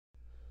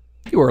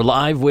We're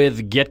live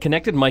with Get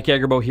Connected. Mike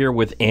Agerbo here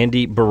with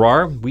Andy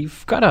Barrar.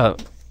 We've got a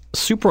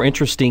super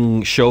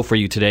interesting show for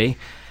you today.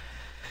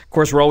 Of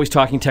course, we're always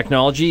talking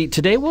technology.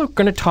 Today, we're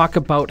going to talk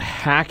about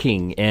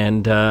hacking,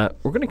 and we're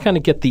going to kind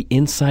of get the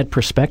inside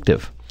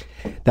perspective.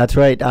 That's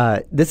right.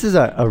 This is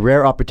a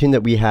rare opportunity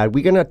that we had.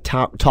 We're going to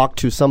talk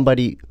to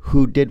somebody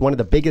who did one of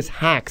the biggest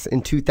hacks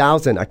in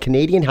 2000, a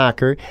Canadian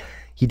hacker.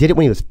 He did it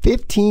when he was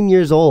 15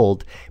 years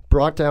old,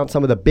 brought down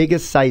some of the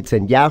biggest sites,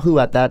 and Yahoo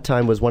at that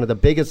time was one of the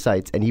biggest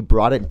sites, and he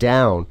brought it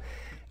down.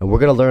 And we're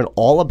going to learn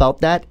all about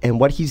that and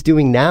what he's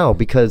doing now,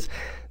 because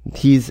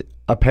he's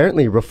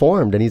apparently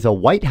reformed, and he's a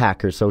white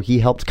hacker, so he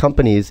helps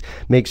companies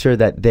make sure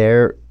that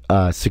their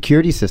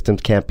security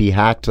systems can't be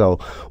hacked. So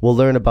we'll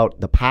learn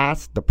about the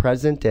past, the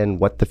present, and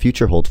what the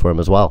future holds for him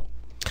as well.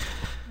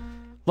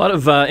 A lot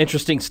of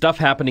interesting stuff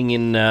happening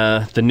in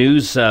the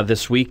news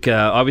this week.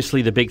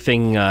 Obviously, the big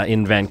thing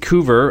in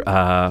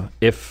Vancouver,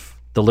 if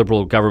the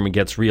Liberal government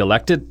gets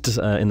reelected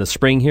in the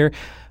spring here,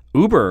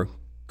 Uber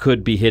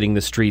could be hitting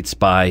the streets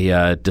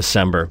by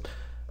December.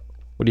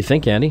 What do you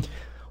think, Andy?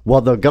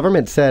 Well, the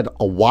government said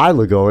a while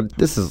ago,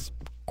 this is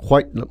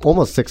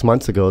almost 6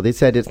 months ago, they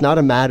said it's not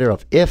a matter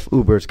of if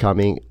Uber's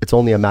coming, it's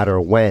only a matter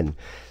of when.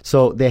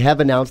 So they have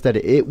announced that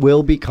it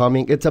will be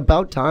coming. It's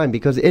about time,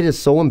 because it is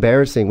so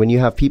embarrassing when you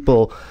have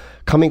people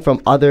coming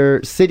from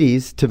other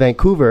cities to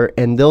Vancouver,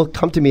 and they'll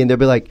come to me and they'll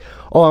be like,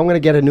 oh, I'm going to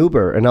get an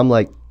Uber. And I'm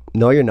like,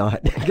 no, you're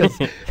not.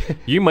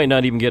 You might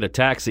not even get a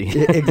taxi.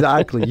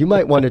 Exactly. You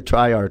might want to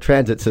try our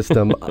transit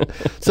system.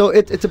 So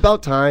it's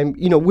about time.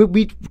 You know,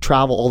 we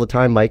travel all the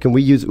time, Mike, and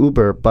we use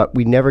Uber, but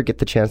we never get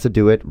the chance to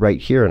do it right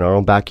here in our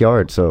own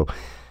backyard. So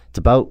it's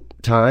about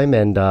time,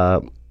 and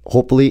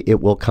hopefully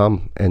it will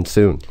come, and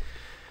soon.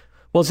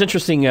 Well, it's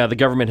interesting. The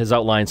government has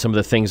outlined some of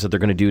the things that they're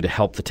going to do to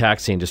help the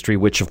taxi industry,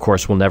 which, of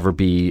course, will never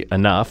be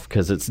enough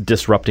because it's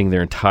disrupting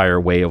their entire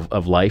way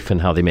of life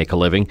and how they make a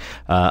living.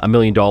 $1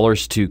 million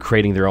to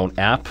creating their own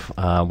app,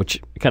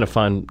 which I kind of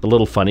find a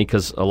little funny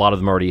because a lot of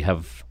them already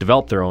have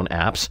developed their own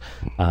apps.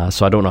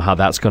 So I don't know how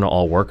that's going to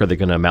all work. Are they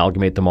going to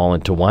amalgamate them all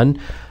into one?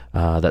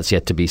 That's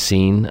yet to be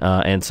seen.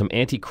 And some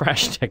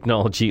anti-crash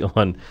technology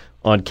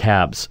on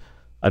cabs.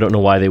 I don't know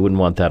why they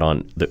wouldn't want that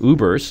on the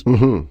Ubers,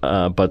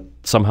 but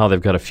somehow they've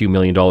got a few $1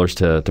 million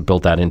to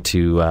build that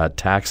into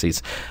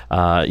taxis.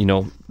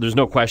 There's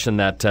no question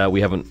that we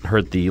haven't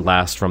heard the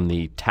last from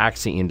the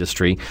taxi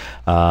industry,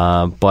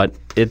 but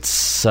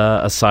it's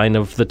a sign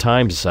of the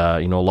times. A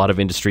lot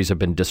of industries have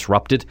been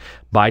disrupted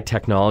by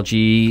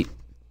technology.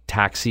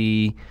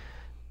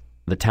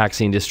 The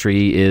taxi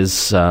industry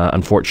is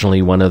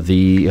unfortunately one of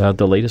the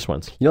latest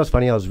ones. You know, it's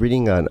funny. I was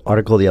reading an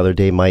article the other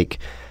day, Mike.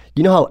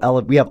 You know how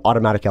we have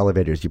automatic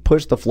elevators. You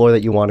push the floor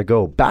that you want to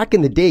go. Back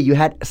in the day, you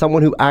had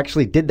someone who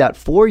actually did that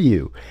for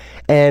you.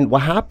 And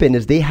what happened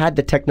is they had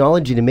the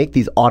technology to make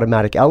these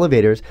automatic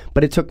elevators,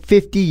 but it took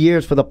 50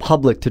 years for the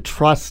public to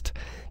trust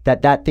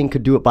that thing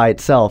could do it by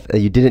itself.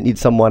 You didn't need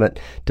someone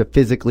to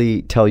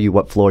physically tell you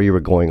what floor you were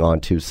going on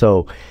to.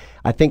 So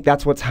I think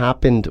that's what's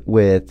happened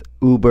with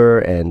Uber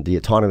and the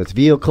autonomous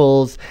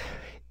vehicles.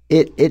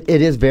 It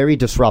is very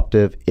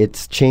disruptive.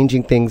 It's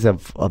changing things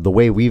of the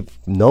way we've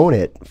known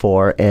it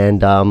for.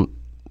 And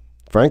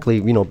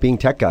frankly, being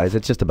tech guys,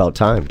 it's just about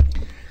time.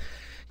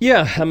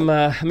 Yeah,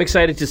 I'm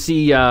excited to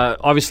see.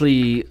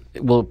 Obviously,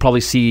 we'll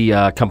probably see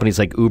companies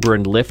like Uber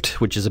and Lyft,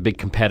 which is a big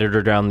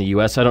competitor down in the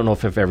U.S. I don't know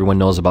if everyone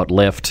knows about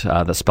Lyft.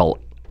 That's spelled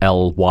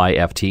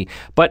Lyft.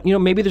 But,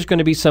 maybe there's going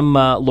to be some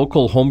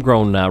local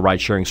homegrown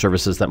ride-sharing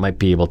services that might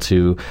be able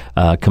to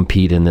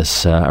compete in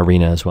this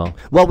arena as well.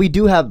 Well, we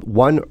do have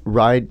one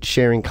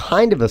ride-sharing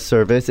kind of a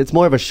service. It's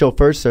more of a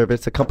chauffeur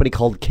service, a company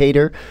called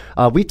Cater.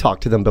 We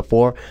talked to them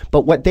before.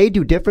 But what they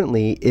do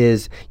differently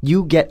is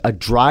you get a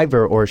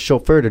driver or a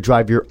chauffeur to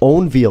drive your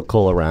own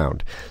vehicle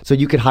around. So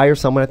you could hire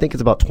someone, I think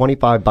it's about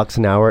 $25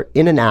 an hour,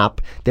 in an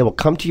app. They will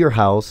come to your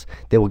house.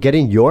 They will get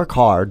in your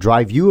car,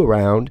 drive you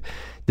around.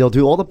 They'll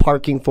do all the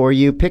parking for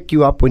you, pick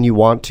you up when you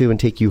want to, and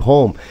take you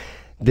home.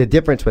 The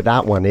difference with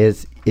that one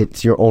is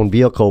it's your own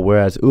vehicle,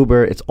 whereas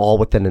Uber, it's all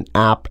within an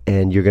app,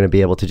 and you're going to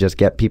be able to just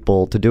get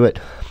people to do it.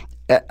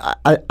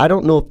 I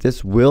don't know if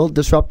this will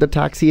disrupt the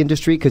taxi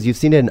industry because you've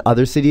seen it in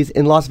other cities.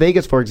 In Las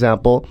Vegas, for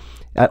example,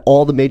 at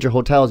all the major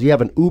hotels, you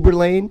have an Uber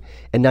lane,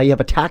 and now you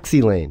have a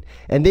taxi lane.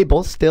 And they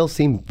both still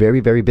seem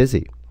very, very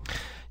busy.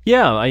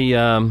 Yeah,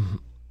 I'm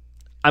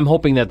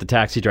hoping that the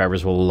taxi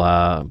drivers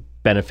will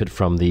benefit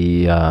from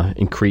the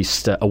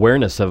increased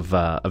awareness of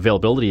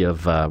availability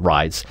of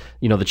rides.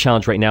 The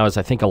challenge right now is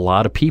I think a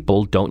lot of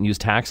people don't use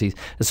taxis,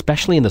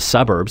 especially in the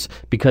suburbs,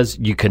 because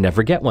you can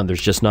never get one.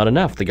 There's just not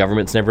enough. The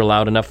government's never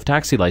allowed enough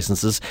taxi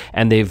licenses,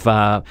 and they've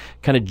kind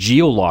of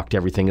geo-locked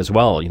everything as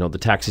well. The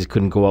taxis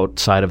couldn't go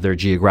outside of their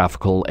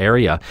geographical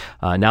area.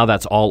 Now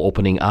that's all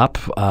opening up.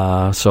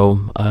 So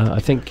I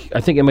think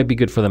it might be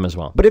good for them as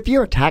well. But if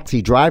you're a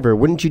taxi driver,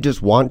 wouldn't you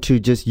just want to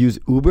just use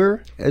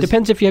Uber?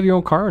 Depends if you have your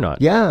own car or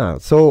not. Yeah.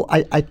 So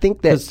I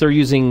think that... Because they're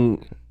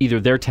using either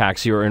their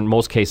taxi or in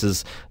most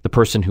cases, the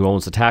person who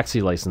owns the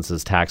taxi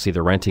license's taxi,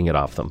 they're renting it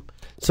off them.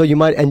 So you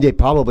might... And they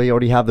probably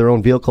already have their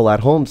own vehicle at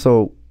home.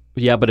 So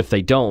Yeah, but if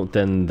they don't,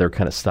 then they're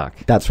kind of stuck.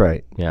 That's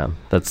right. Yeah,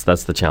 that's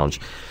the challenge.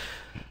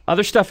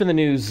 Other stuff in the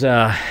news,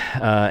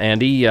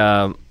 Andy,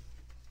 kind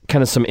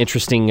of some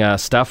interesting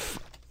stuff.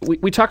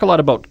 We talk a lot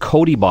about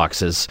Kodi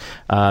boxes.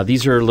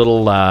 These are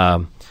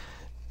little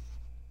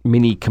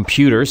mini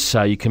computers.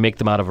 You can make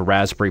them out of a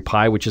Raspberry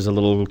Pi, which is a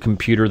little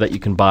computer that you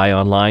can buy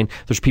online.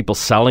 There's people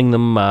selling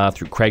them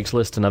through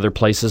Craigslist and other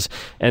places.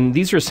 And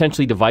these are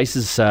essentially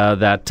devices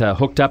that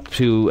hooked up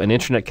to an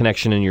internet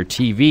connection in your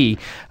TV,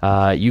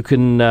 you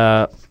can,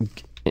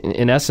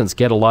 in essence,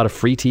 get a lot of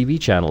free TV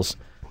channels.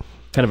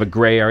 Kind of a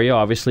gray area,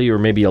 obviously, or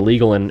maybe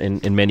illegal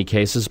in many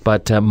cases,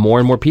 but more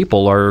and more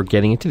people are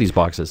getting into these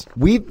boxes.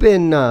 We've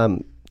been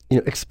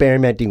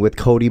experimenting with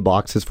Kodi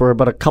boxes for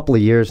about a couple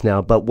of years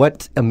now, but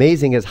what's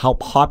amazing is how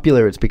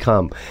popular it's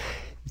become.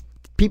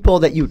 People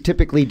that you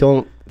typically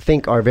don't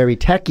think are very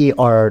techie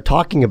are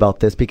talking about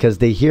this because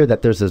they hear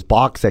that there's this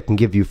box that can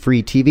give you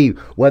free TV,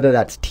 whether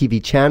that's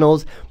TV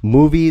channels,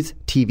 movies,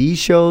 TV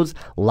shows,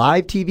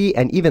 live TV,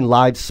 and even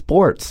live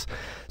sports.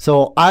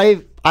 So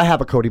I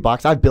have a Kodi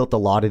box. I've built a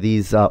lot of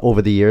these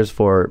over the years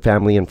for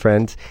family and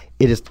friends.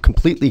 It is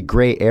completely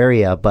gray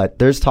area, but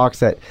there's talks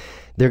that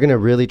they're going to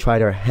really try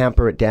to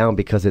hamper it down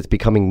because it's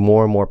becoming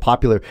more and more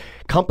popular.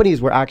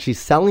 Companies were actually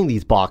selling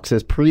these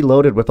boxes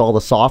preloaded with all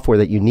the software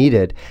that you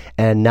needed,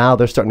 and now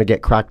they're starting to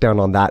get cracked down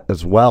on that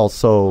as well.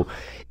 So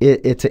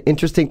it's an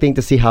interesting thing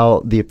to see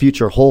how the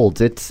future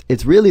holds.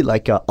 It's really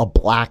like a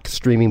black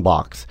streaming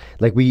box.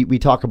 Like we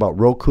talk about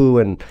Roku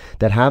and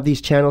that have these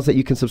channels that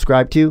you can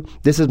subscribe to.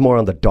 This is more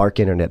on the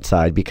dark internet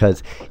side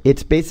because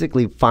it's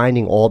basically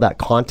finding all that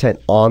content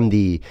on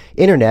the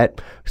internet,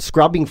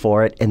 scrubbing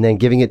for it, and then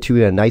giving it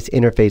to a nice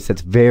interface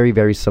that's very,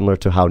 very similar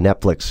to how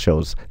Netflix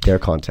shows their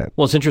content.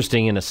 Well, it's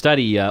interesting. In a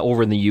study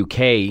over in the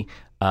UK,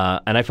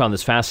 and I found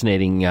this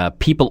fascinating,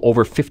 people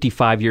over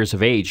 55 years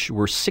of age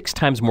were 6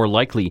 times more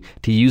likely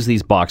to use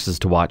these boxes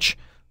to watch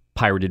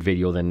pirated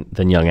video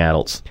than young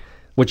adults,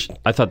 which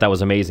I thought that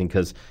was amazing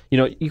because,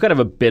 you got to have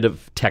a bit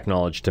of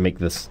technology to make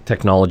this to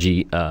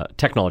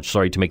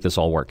make this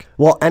all work.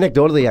 Well,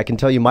 anecdotally, I can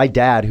tell you my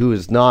dad, who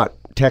is not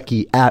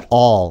techie at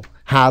all,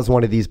 has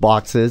one of these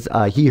boxes.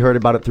 He heard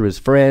about it through his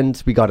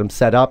friends. We got him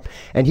set up,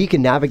 and he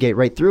can navigate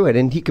right through it,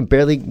 and he can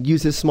barely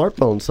use his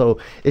smartphone. So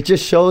it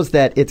just shows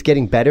that it's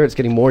getting better. It's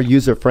getting more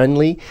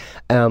user-friendly,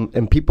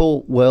 and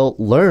people will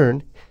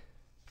learn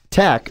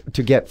tech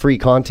to get free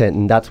content,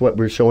 and that's what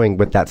we're showing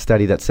with that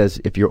study that says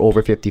if you're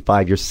over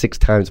 55, you're 6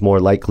 times more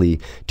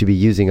likely to be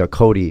using a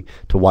Kodi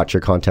to watch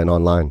your content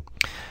online.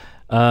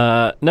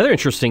 Another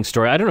interesting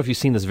story. I don't know if you've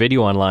seen this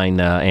video online,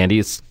 Andy.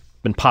 It's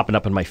been popping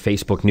up in my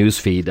Facebook news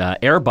feed.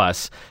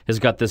 Airbus has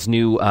got this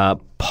new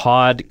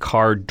pod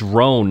car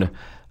drone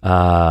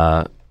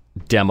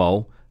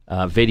demo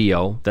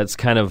video that's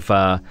kind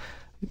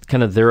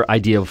of their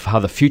idea of how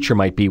the future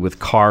might be with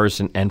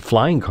cars and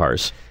flying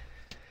cars.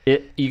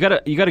 You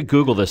gotta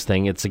Google this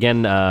thing. It's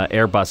again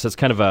Airbus. It's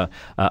kind of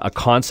a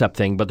concept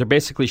thing, but they're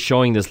basically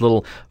showing this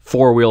little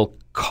 4-wheel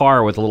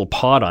car with a little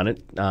pod on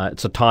it.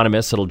 It's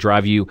autonomous. It'll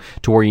drive you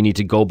to where you need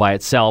to go by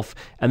itself.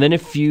 And then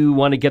if you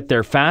want to get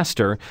there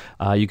faster,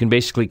 you can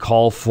basically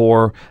call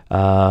for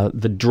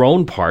the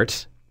drone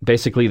part.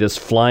 Basically, this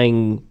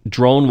flying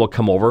drone will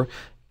come over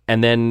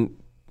and then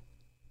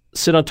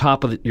sit on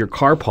top of your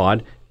car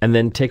pod and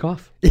then take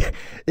off.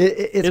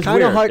 It's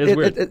kind of hard.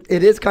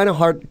 It is kind of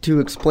hard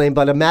to explain,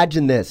 but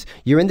imagine this.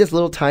 You're in this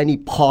little tiny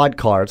pod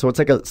car, so it's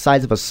like the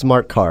size of a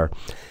smart car,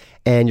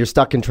 and you're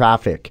stuck in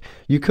traffic.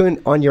 You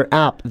can, on your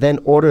app, then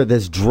order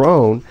this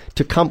drone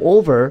to come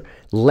over,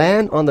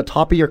 land on the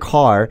top of your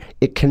car,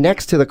 it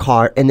connects to the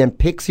car, and then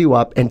picks you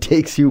up and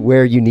takes you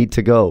where you need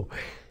to go.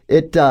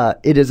 It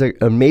is an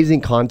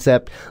amazing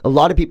concept. A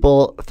lot of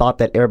people thought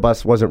that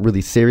Airbus wasn't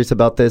really serious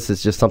about this.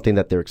 It's just something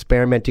that they're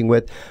experimenting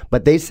with.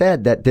 But they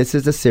said that this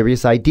is a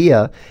serious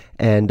idea,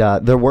 and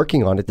they're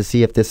working on it to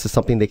see if this is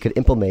something they could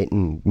implement,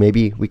 and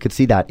maybe we could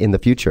see that in the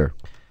future.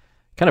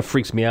 Kind of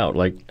freaks me out.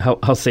 Like,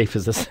 how safe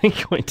is this thing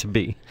going to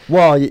be?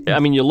 Well, I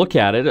mean, you look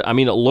at it. I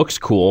mean, it looks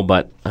cool,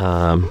 but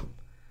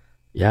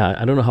yeah,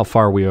 I don't know how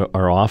far we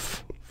are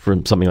off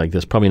from something like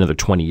this. Probably another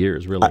 20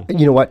 years, really.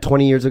 You know what?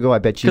 20 years ago, I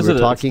bet you were talking...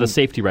 Because of the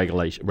safety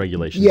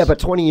regulations. Yeah, but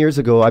 20 years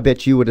ago, I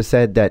bet you would have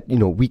said that,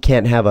 we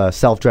can't have a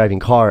self-driving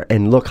car,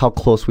 and look how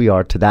close we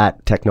are to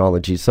that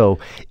technology. So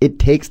it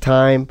takes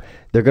time.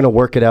 They're going to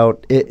work it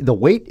out. The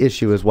weight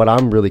issue is what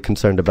I'm really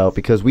concerned about,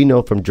 because we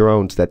know from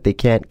drones that they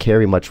can't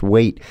carry much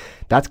weight.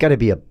 That's got to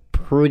be a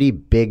pretty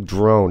big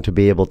drone to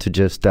be able to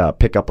just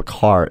pick up a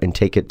car and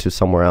take it to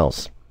somewhere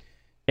else.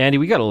 Andy,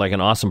 we got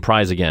an awesome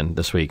prize again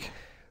this week.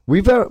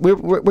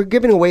 We're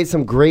giving away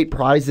some great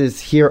prizes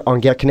here on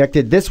Get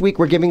Connected. This week,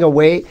 we're giving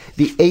away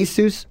the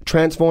Asus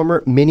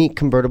Transformer Mini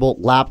Convertible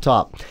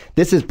Laptop.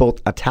 This is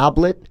both a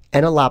tablet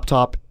and a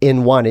laptop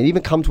in one. It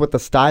even comes with a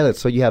stylus,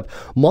 so you have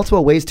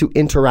multiple ways to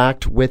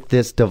interact with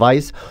this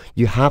device.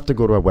 You have to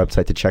go to our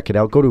website to check it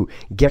out. Go to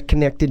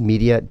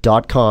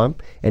getconnectedmedia.com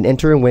and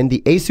enter and win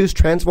the Asus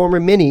Transformer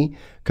Mini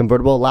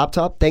convertible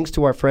laptop. Thanks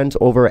to our friends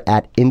over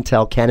at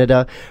Intel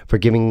Canada for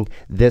giving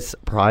this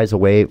prize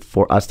away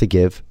for us to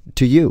give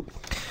to you.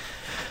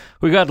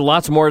 We've got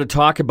lots more to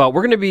talk about.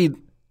 We're going to be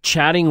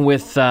chatting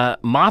with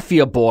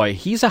Mafia Boy.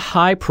 He's a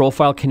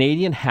high-profile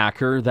Canadian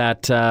hacker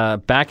that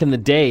back in the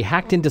day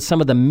hacked into some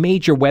of the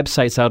major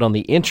websites out on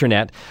the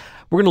internet.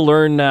 We're going to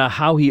learn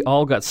how he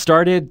all got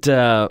started,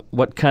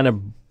 what kind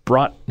of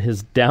brought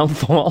his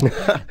downfall,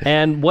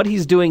 and what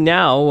he's doing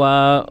now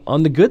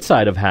on the good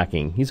side of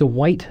hacking. He's a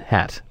white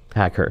hat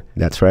hacker.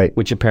 That's right.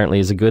 Which apparently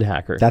is a good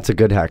hacker. That's a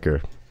good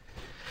hacker.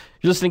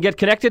 You're listening to Get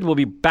Connected. We'll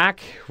be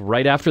back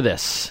right after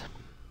this.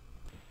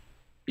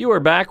 You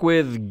are back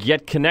with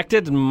Get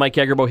Connected. Mike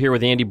Agerbo here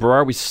with Andy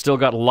Barrar. We still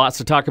got lots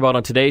to talk about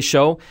on today's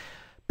show.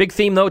 Big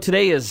theme, though,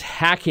 today is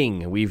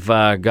hacking. We've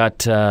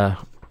got a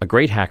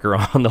great hacker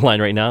on the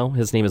line right now.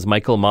 His name is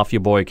Michael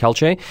Mafia Boy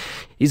Kelce.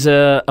 He's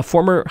a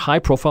former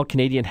high-profile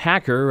Canadian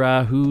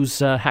hacker who's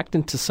hacked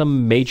into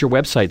some major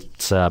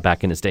websites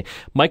back in his day.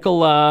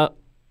 Michael,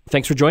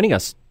 thanks for joining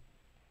us.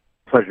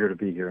 Pleasure to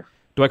be here.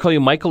 Do I call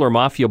you Michael or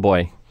Mafia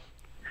Boy?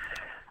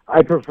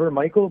 I prefer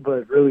Michael,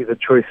 but really the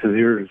choice is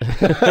yours.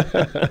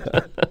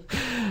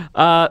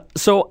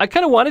 So I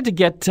kind of wanted to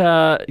get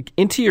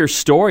into your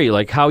story,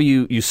 like how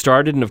you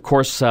started, and of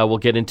course we'll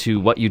get into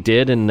what you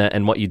did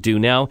and what you do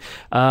now.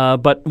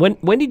 But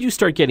when did you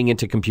start getting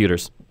into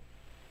computers?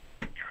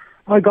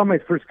 I got my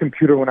first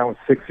computer when I was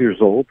 6 years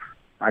old,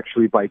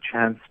 actually by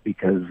chance,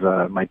 because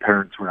my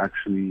parents were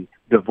actually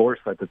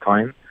divorced at the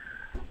time,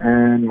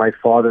 and my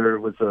father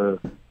was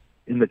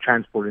in the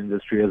transport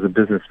industry as a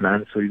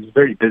businessman, so he was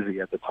very busy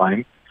at the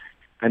time,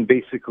 and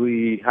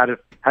basically had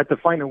to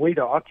find a way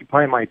to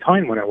occupy my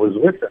time when I was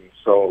with him.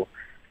 So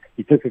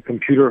he took a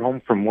computer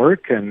home from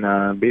work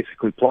and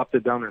basically plopped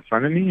it down in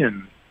front of me,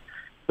 and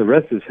the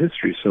rest is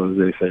history, so as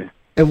they say.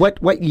 And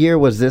what year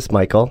was this,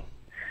 Michael?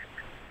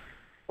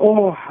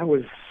 Oh, it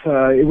was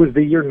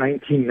the year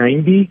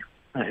 1990.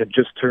 I had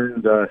just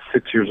turned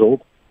 6 years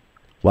old.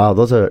 Wow,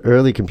 those are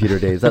early computer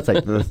days. That's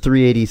like the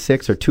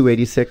 386 or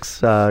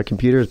 286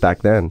 computers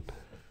back then.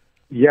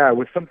 Yeah, it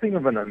was something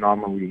of an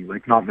anomaly.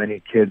 Like, not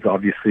many kids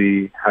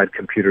obviously had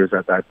computers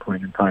at that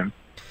point in time.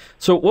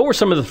 So what were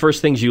some of the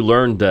first things you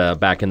learned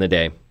back in the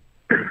day?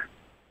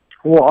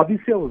 Well,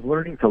 obviously I was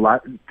learning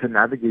to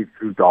navigate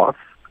through DOS.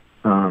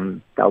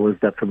 That was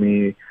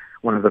definitely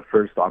one of the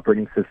first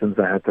operating systems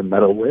I had to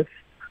meddle with.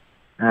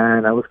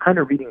 And I was kind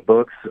of reading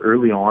books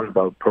early on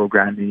about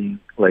programming,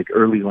 like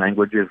early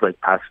languages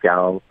like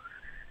Pascal,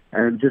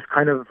 and just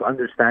kind of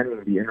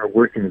understanding the inner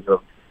workings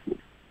of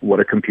what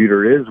a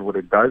computer is, what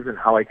it does, and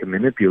how I can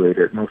manipulate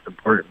it, most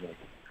importantly.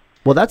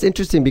 Well, that's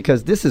interesting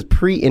because this is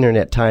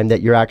pre-internet time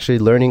that you're actually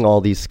learning all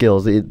these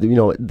skills.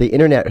 The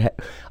internet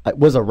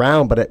was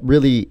around, but it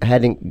really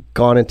hadn't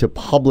gone into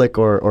public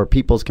or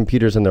people's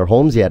computers in their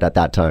homes yet at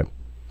that time.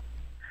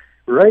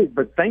 Right,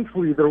 but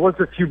thankfully there was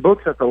a few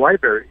books at the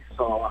library,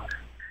 so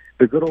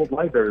the good old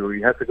library where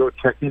you had to go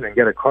check in and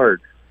get a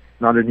card,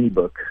 not an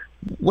e-book.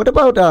 What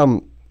about,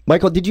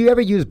 Michael, did you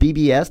ever use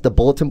BBS, the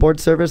bulletin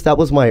board service? That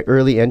was my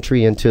early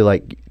entry into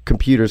like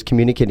computers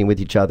communicating with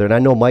each other. And I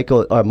know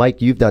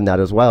Mike, you've done that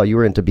as well. You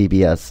were into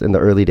BBS in the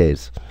early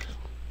days.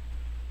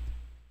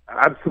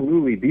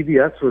 Absolutely.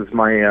 BBS was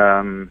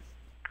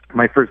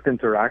my first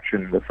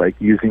interaction with like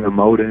using a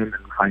modem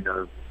and kind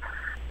of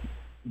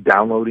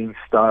downloading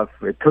stuff.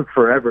 It took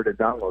forever to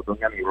download, don't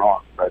get me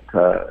wrong, but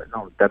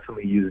no,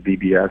 definitely used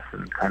BBS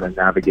and kind of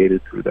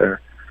navigated through there.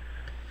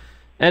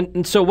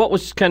 And so what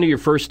was kind of your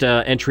first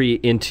entry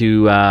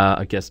into,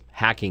 I guess,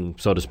 hacking,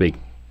 so to speak?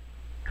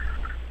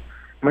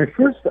 My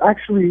first,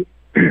 actually,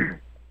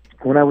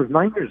 when I was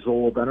 9 years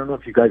old, I don't know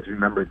if you guys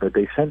remember, but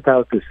they sent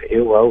out this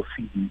AOL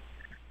CD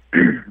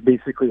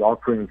basically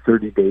offering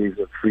 30 days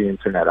of free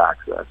internet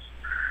access.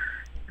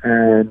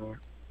 And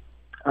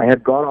I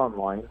had got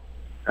online,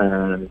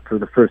 and for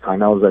the first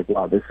time, I was like,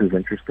 wow, this is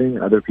interesting.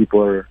 Other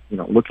people are,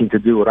 looking to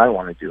do what I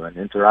want to do and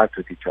interact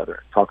with each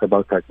other, talk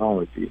about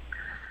technology.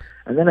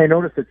 And then I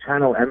noticed the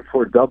channel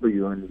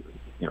M4W and,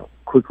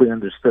 quickly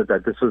understood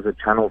that this was a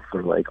channel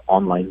for, like,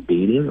 online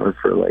dating or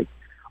for, like,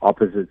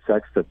 opposite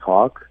sex to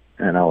talk.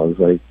 And I was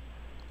like,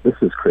 this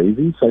is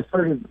crazy. So I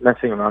started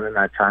messing around in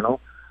that channel.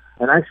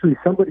 And actually,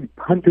 somebody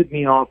punted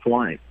me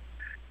offline.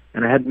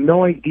 And I had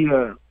no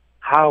idea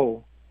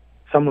how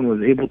someone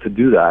was able to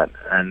do that,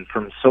 and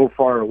from so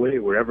far away,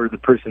 wherever the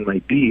person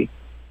might be.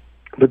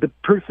 But the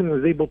person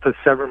was able to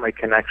sever my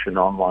connection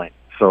online.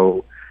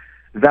 So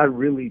that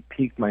really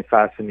piqued my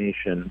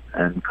fascination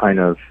and kind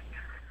of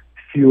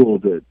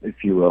fueled it,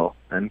 if you will,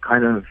 and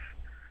kind of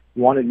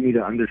wanted me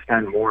to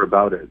understand more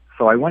about it.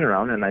 So I went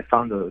around and I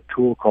found a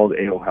tool called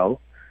AOL,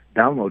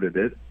 downloaded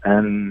it,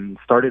 and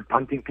started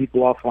punting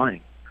people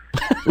offline.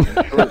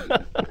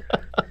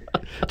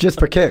 Just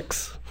for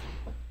kicks.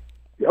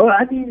 Oh,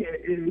 I mean,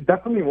 it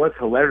definitely was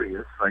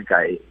hilarious. Like,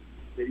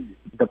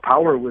 the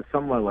power was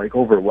somewhat like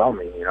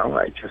overwhelming.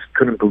 I just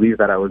couldn't believe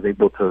that I was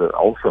able to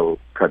also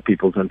cut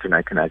people's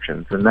internet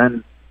connections. And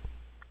then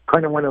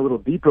kind of went a little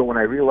deeper when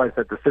I realized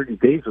that the 30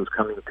 days was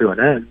coming to an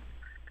end.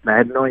 And I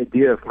had no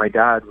idea if my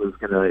dad was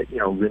going to,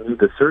 renew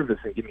the service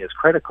and give me his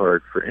credit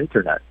card for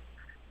internet.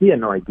 He had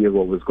no idea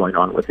what was going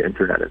on with the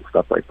internet and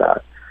stuff like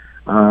that.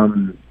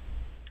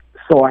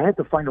 So I had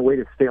to find a way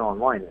to stay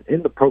online.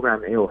 In the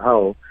program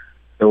AOL,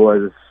 there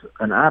was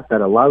an app that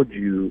allowed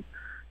you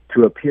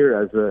to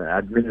appear as an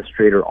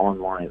administrator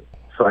online.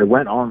 So I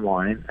went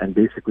online and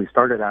basically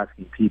started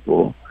asking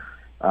people,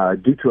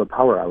 due to a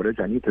power outage,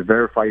 I need to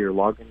verify your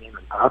login name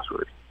and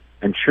password.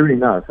 And sure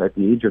enough, at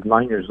the age of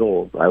 9 years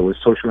old, I was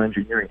social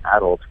engineering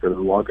adults for the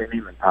login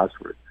name and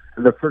password.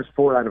 And the first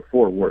 4 out of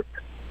 4 worked.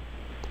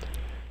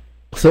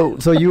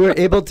 So you were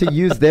able to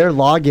use their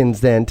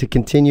logins then to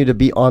continue to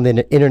be on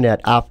the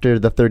internet after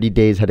the 30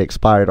 days had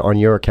expired on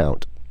your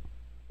account?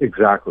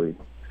 Exactly.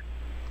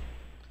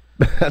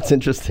 That's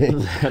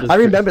interesting. I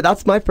remember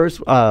that's my first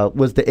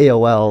was the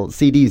AOL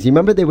CDs. You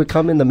remember they would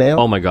come in the mail?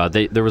 Oh my God,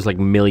 there was like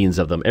millions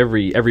of them.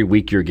 Every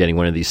week you're getting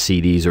one of these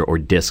CDs or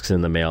discs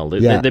in the mail.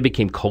 They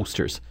became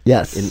coasters.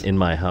 Yes. In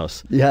my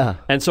house. Yeah.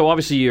 And so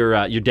obviously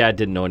your dad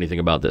didn't know anything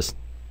about this.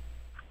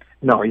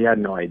 No, he had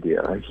no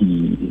idea.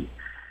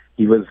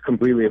 He was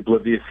completely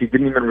oblivious. He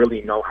didn't even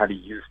really know how to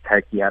use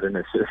tech. He had an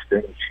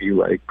assistant. She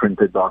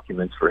printed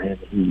documents for him.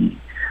 He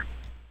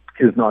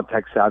was not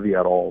tech savvy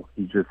at all.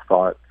 He just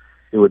thought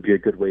it would be a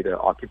good way to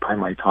occupy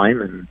my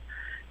time, and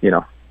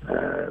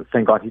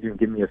thank God he didn't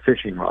give me a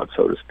fishing rod,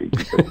 so to speak,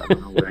 because I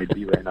don't know where I'd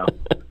be right now.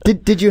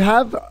 Did you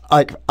have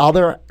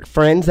other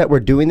friends that were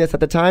doing this at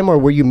the time, or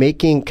were you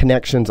making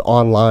connections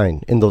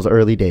online in those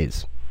early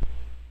days?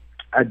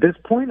 At this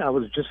point, I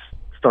was just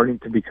starting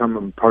to become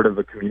a part of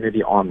a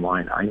community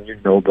online. I knew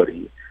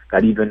nobody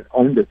that even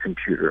owned a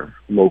computer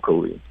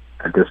locally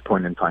at this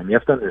point in time. You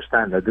have to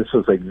understand that this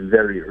was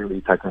very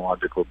early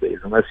technological days.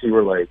 Unless you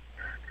were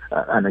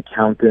an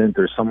accountant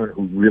or someone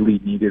who really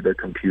needed a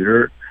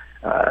computer,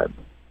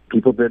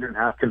 people didn't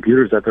have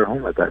computers at their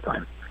home at that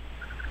time.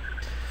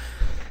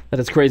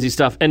 That is crazy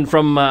stuff. And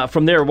from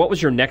there, what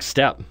was your next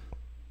step?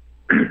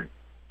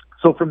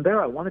 So from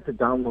there, I wanted to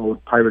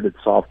download pirated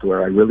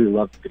software. I really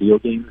loved video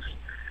games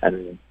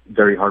and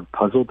very hard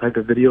puzzle type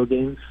of video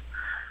games.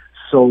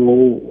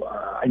 So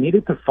I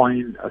needed to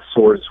find a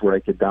source where I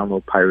could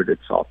download pirated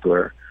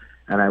software.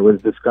 And I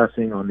was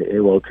discussing on the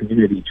AOL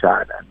community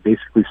chat, and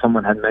basically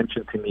someone had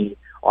mentioned to me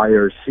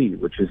IRC,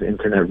 which is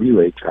Internet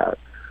Relay Chat.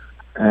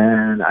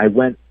 And I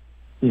went,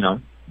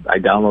 I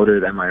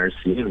downloaded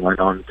MIRC and went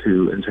on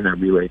to Internet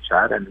Relay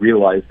Chat and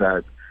realized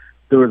that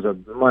there was a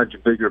much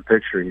bigger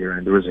picture here,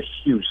 and there was a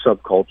huge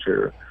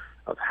subculture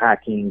of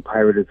hacking,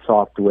 pirated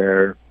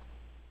software.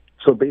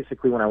 So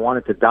basically when I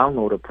wanted to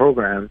download a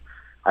program,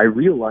 I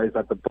realized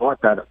that the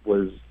bot that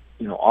was,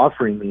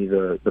 offering me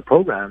the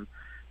program,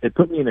 it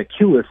put me in a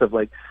queue list of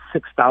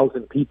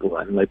 6,000 people,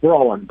 and we're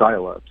all on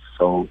dial-up.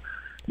 So,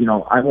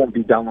 I won't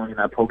be downloading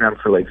that program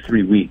for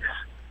 3 weeks.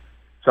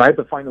 So I had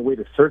to find a way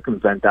to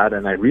circumvent that,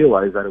 and I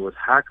realized that it was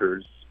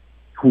hackers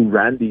who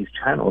ran these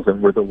channels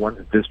and were the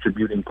ones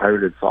distributing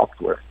pirated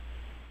software.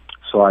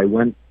 So I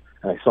went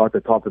and I saw at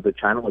the top of the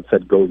channel, it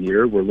said, "Go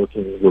here, we're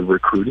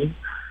recruiting."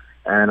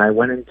 And I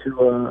went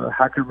into a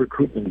hacker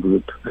recruitment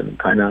group and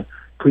kind of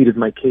pleaded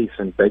my case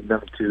and begged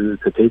them to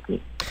take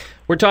me.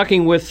 We're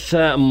talking with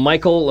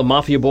Michael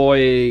Mafia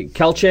Boy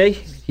Calce.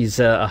 He's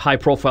a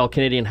high-profile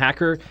Canadian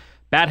hacker,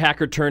 bad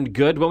hacker turned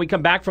good. When we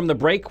come back from the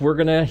break, we're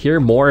going to hear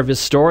more of his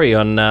story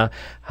on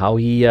how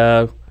he,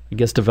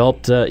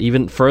 developed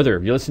even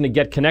further. You're listening to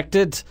Get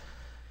Connected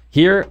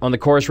here on the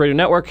Corus Radio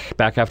Network.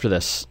 Back after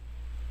this.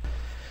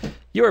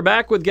 You are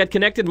back with Get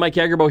Connected. Mike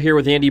Agerbo here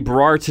with Andy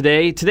Barrar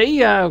today. Today,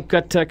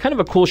 got kind of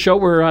a cool show.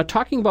 We're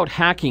talking about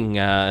hacking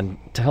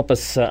to help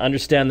us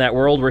understand that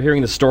world. We're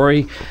hearing the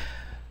story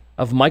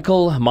of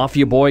Michael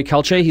Mafia Boy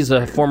Calce. He's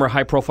a former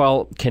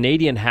high-profile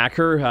Canadian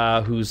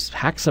hacker who's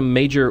hacked some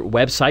major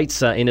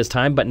websites in his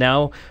time, but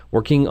now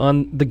working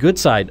on the good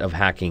side of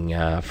hacking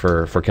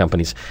for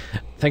companies.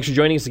 Thanks for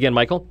joining us again,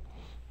 Michael.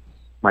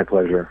 My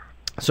pleasure.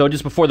 So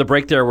just before the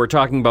break there, we're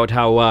talking about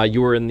how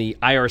you were in the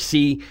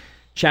IRC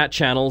chat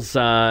channels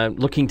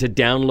looking to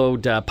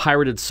download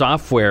pirated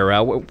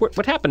software.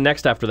 What happened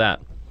next after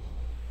that?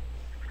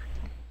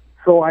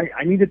 So I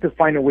needed to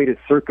find a way to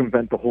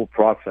circumvent the whole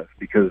process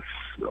because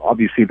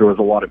obviously there was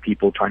a lot of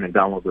people trying to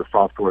download the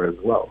software as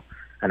well.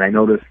 And I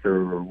noticed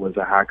there was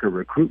a hacker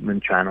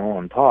recruitment channel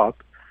on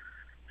top.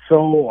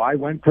 So I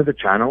went to the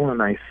channel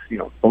and I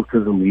spoke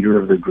to the leader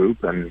of the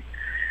group, and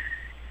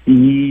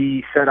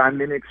he said,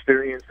 "I'm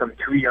inexperienced, I'm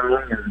too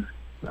young," and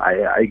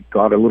I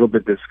got a little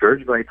bit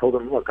discouraged, but I told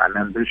him, "Look, I'm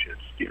ambitious.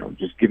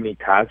 Just give me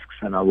tasks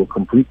and I will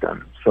complete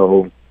them."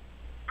 So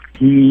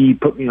he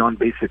put me on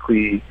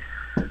basically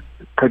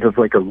kind of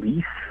like a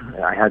lease.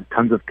 I had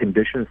tons of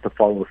conditions to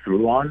follow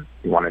through on.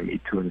 He wanted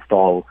me to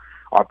install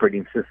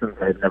operating systems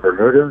I had never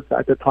heard of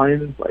at the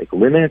time, like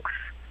Linux,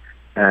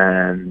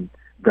 and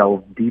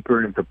delve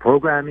deeper into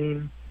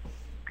programming.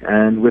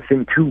 And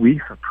within 2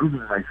 weeks of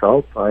proving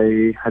myself,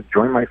 I had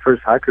joined my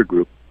first hacker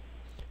group.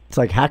 It's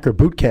like hacker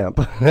boot camp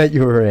that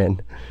you were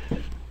in.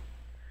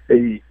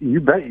 Hey, you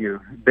bet you.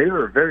 They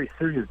were a very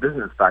serious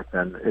business back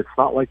then. It's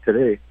not like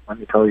today, let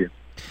me tell you.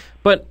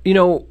 But,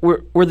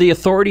 were the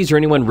authorities or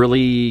anyone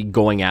really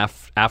going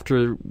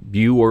after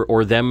you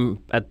or them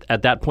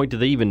at that point? Did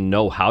they even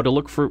know how to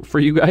look for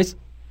you guys?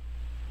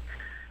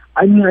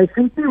 I mean, I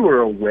think they were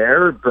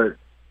aware, but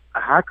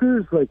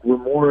hackers were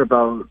more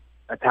about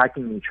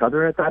attacking each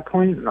other at that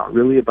point, not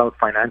really about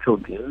financial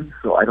gain.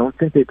 So I don't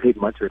think they paid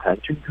much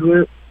attention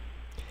to it.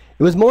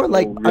 It was more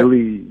like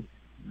really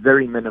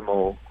very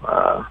minimal.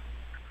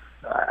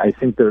 I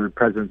think their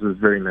presence was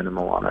very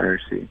minimal on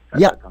IRC.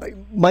 Yeah,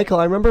 Michael,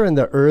 I remember in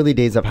the early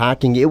days of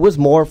hacking, it was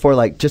more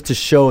for just to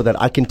show that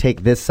I can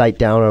take this site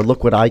down or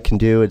look what I can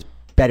do. It's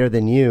better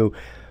than you.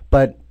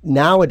 But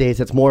nowadays,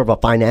 it's more of a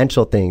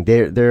financial thing.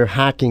 They're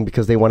hacking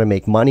because they want to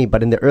make money.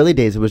 But in the early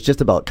days, it was just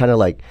about kind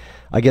of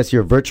I guess,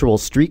 your virtual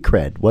street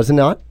cred, was it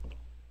not?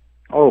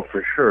 Oh,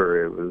 for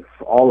sure. It was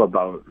all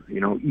about,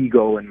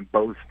 ego and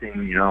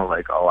boasting,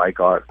 I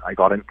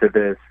got into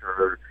this,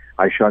 or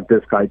I shot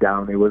this guy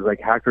down. It was like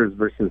hackers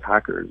versus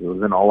hackers. It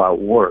was an all-out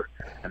war.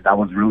 And that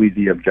was really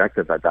the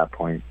objective at that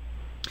point.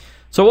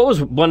 So what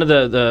was one of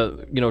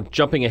the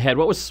jumping ahead,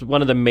 what was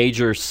one of the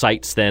major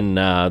sites then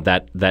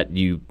that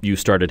you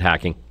started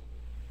hacking?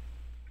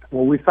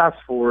 Well, we fast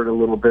forward a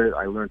little bit.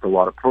 I learned a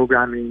lot of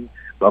programming,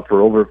 buffer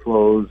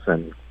overflows,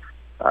 and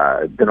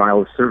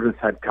denial of service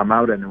had come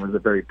out, and it was a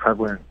very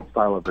prevalent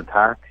style of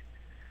attack.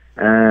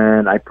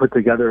 And I put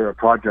together a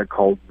project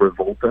called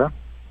Revolta,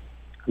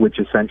 which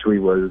essentially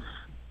was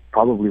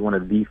probably one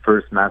of the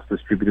first mass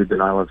distributed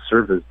denial of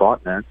service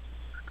botnets,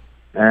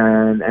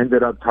 and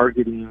ended up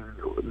targeting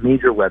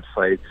major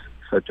websites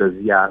such as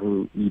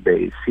Yahoo,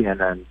 eBay,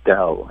 CNN,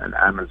 Dell, and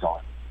Amazon,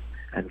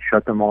 and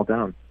shut them all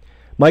down.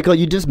 Michael,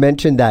 you just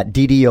mentioned that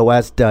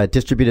DDoS,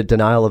 distributed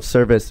denial of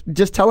service.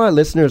 Just tell our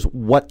listeners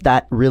what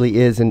that really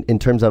is in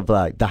terms of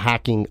the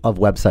hacking of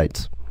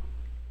websites.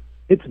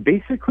 It's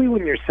basically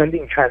when you're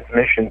sending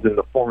transmissions in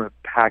the form of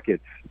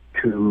packets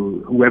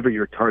to whoever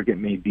your target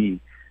may be,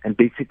 and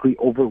basically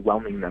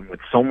overwhelming them with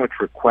so much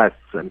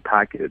requests and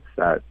packets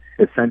that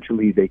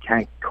essentially they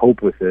can't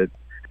cope with it,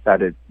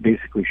 that it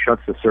basically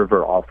shuts the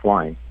server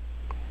offline.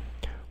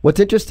 What's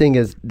interesting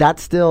is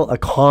that's still a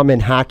common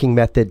hacking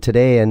method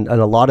today, and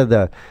a lot of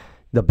the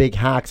big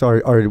hacks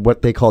are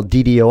what they call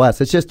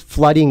DDoS. It's just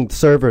flooding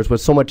servers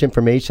with so much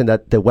information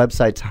that the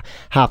websites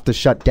have to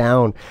shut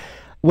down.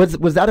 Was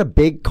that a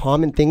big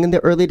common thing in the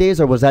early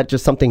days, or was that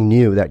just something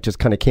new that just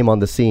kind of came on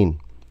the scene?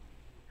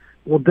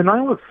 Well,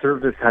 denial of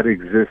service had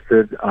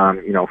existed,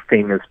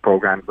 famous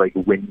programs like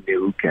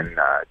WinNuke and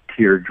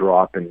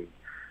Teardrop and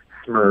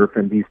Smurf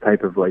and these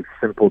type of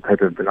simple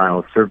type of denial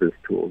of service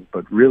tools.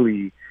 But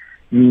really,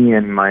 me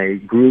and my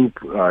group,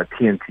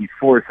 TNT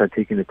Force, had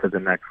taken it to the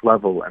next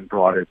level and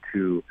brought it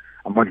to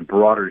a much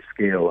broader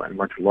scale and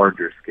much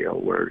larger scale,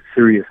 where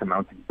serious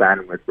amounts of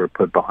bandwidth were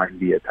put behind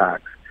the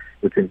attacks,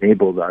 which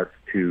enabled us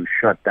to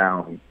shut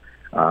down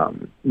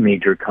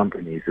major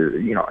companies.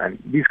 And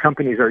these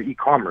companies are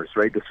e-commerce,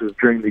 right? This was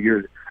during the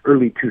year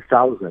early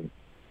 2000,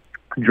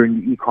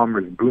 during the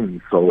e-commerce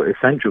boom. So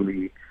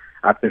essentially,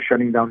 after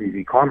shutting down these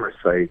e-commerce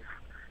sites,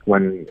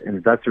 when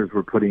investors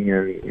were putting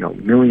in,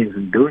 millions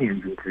and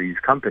billions into these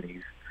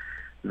companies,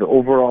 the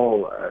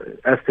overall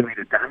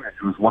estimated damage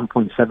was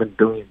 $1.7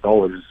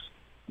 billion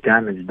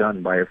damage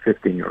done by a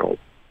 15-year-old.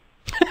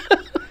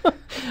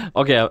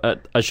 Okay,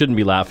 I shouldn't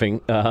be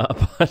laughing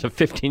about a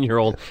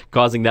 15-year-old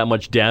causing that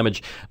much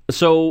damage.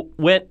 So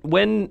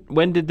when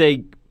did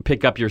they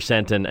pick up your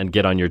scent and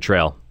get on your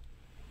trail?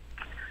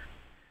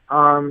 It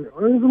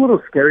was a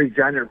little scary.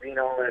 Jan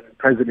Reno and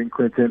President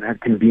Clinton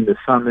had convened a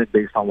summit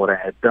based on what I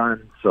had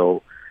done.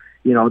 So,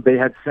 they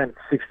had sent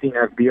 16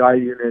 FBI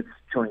units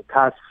joint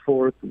task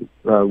force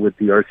with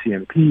the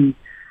RCMP.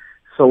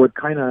 So it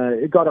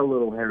got a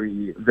little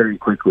hairy very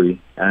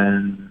quickly.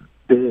 And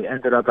they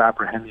ended up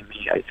apprehending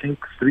me, I think,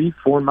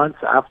 3-4 months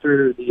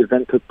after the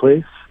event took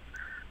place.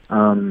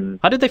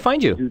 How did they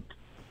find you?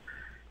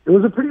 It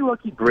was a pretty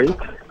lucky break.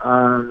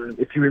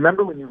 If you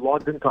remember when you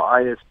logged into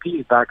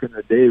ISP back in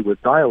the day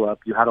with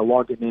dial-up, you had a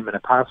login name and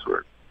a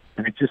password.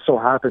 And it just so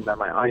happened that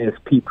my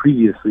ISP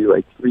previously,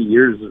 3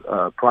 years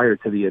prior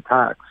to the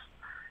attacks,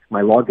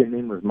 my login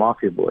name was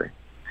Mafia Boy.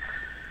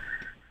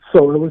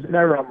 So it was an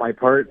error on my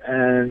part,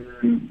 and,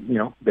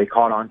 they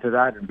caught on to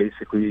that and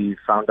basically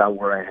found out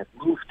where I had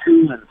moved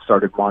to and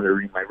started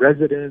monitoring my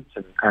residence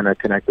and kind of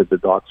connected the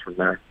dots from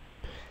there.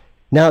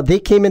 Now, they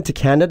came into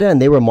Canada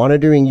and they were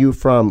monitoring you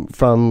from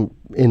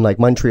in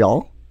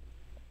Montreal?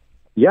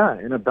 Yeah,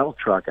 in a belt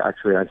truck,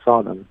 actually. I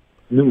saw them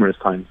numerous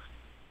times.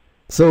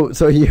 So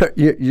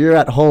you're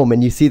at home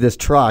and you see this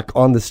truck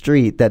on the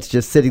street that's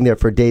just sitting there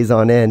for days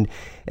on end,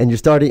 and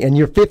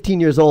you're 15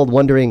 years old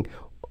wondering,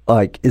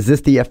 is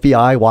this the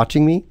FBI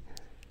watching me?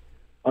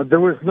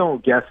 There was no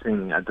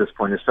guessing at this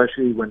point,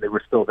 especially when they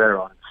were still there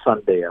on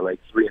Sunday at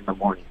 3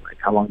 a.m.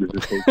 How long does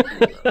it take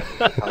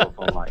to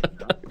telephone line?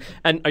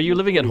 And are you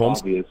living at home?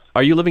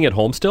 Are you living at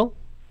home still?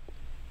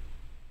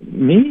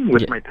 Me?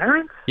 With my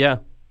parents? Yeah.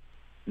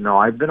 No,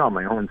 I've been on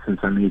my own since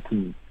I'm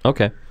 18.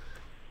 Okay.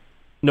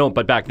 No,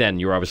 but back then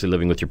you were obviously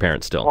living with your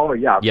parents still. Oh,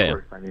 yeah, of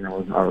course. I mean, I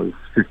was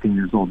 15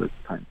 years old at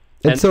the time.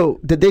 And so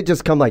did they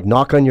just come like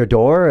knock on your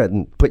door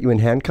and put you in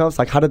handcuffs?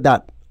 Like how did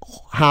that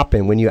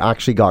happen when you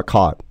actually got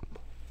caught?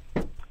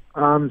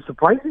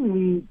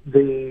 Surprisingly,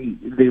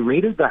 they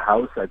raided the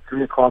house at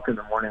 3 o'clock in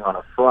the morning on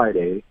a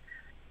Friday,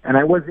 and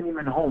I wasn't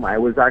even home. I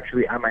was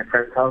actually at my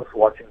friend's house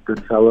watching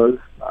Goodfellas,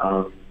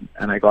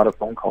 and I got a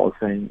phone call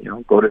saying,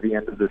 go to the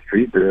end of the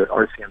street. The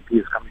RCMP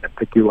is coming to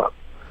pick you up.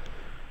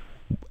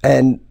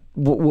 And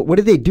what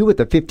did they do with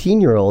the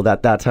 15-year-old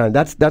at that time?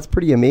 That's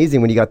pretty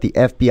amazing when you got the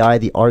FBI,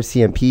 the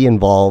RCMP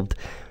involved.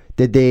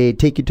 Did they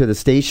take you to the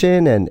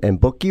station and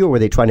book you, or were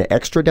they trying to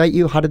extradite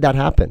you? How did that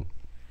happen?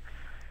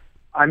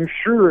 I'm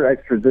sure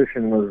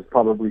extradition was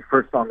probably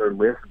first on their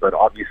list, but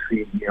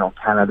obviously,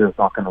 Canada's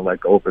not going to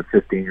let go of a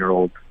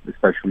 15-year-old,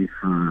 especially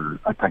for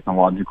a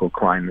technological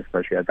crime,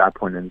 especially at that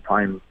point in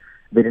time.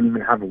 They didn't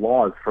even have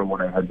laws for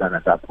what I had done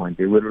at that point.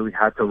 They literally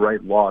had to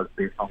write laws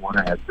based on what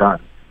I had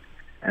done.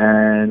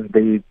 And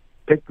they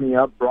picked me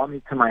up, brought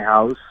me to my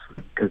house,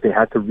 because they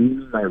had to read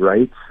me my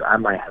rights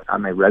at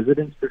my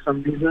residence for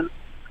some reason.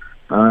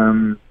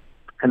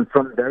 And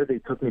from there, they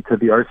took me to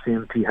the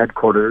RCMP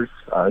headquarters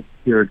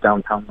here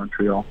downtown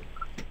Montreal.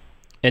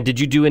 And did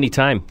you do any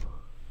time?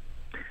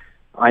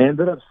 I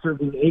ended up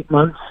serving 8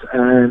 months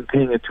and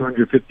paying a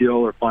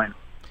 $250 fine.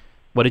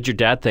 What did your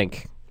dad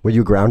think? Were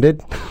you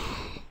grounded?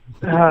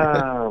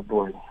 Oh,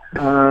 boy.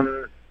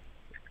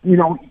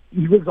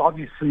 He was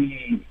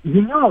obviously, he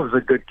knew I was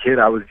a good kid.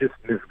 I was just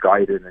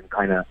misguided and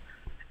kind of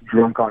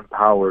drunk on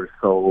power.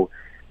 So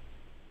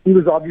he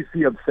was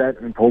obviously upset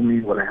and told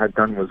me what I had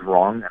done was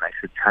wrong and I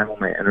should channel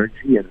my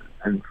energy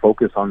and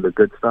focus on the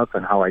good stuff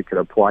and how I could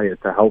apply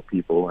it to help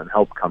people and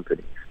help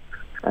companies.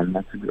 And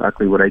that's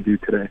exactly what I do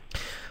today.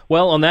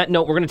 Well, on that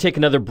note, we're going to take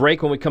another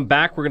break. When we come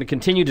back, we're going to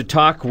continue to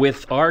talk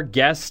with our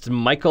guest,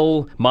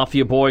 Michael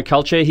Mafia Boy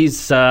Calce.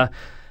 He's a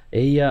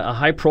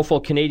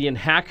high-profile Canadian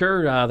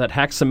hacker that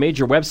hacked some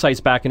major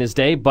websites back in his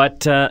day,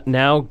 but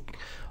now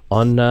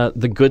on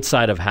the good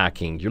side of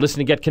hacking. You're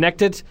listening to Get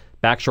Connected.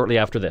 Back shortly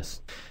after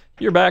this.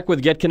 You're back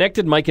with Get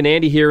Connected. Mike and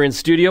Andy here in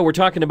studio. We're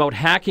talking about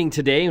hacking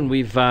today, and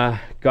we've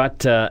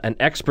got an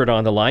expert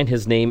on the line.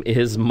 His name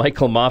is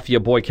Michael Mafia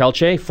Boy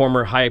Calce,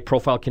 former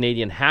high-profile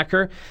Canadian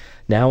hacker,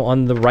 now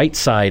on the right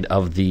side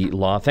of the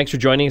law. Thanks for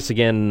joining us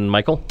again,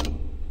 Michael.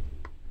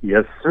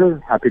 Yes,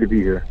 sir. Happy to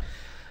be here.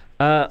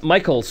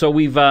 Michael, so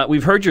we've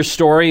heard your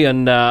story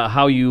and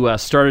how you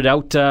started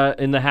out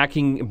in the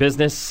hacking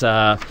business.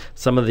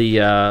 Some of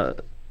the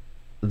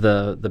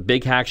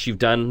big hacks you've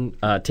done,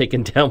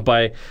 taken down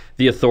by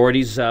the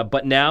authorities.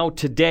 But now,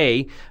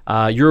 today,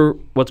 you're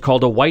what's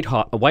called a white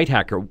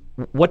hacker.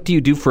 What do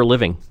you do for a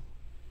living?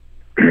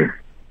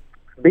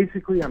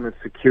 Basically, I'm a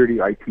security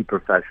IT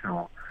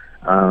professional.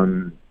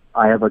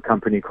 I have a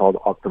company called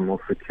Optimal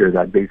Secure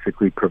that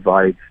basically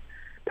provides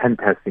pen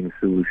testing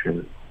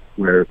solutions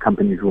where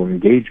companies will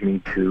engage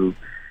me to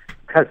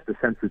test the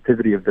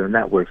sensitivity of their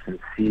networks and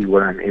see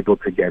what I'm able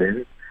to get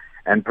in,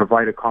 and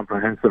provide a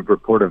comprehensive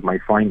report of my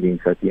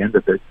findings at the end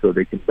of it so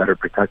they can better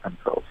protect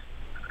themselves.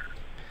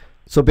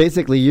 So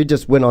basically, you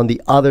just went on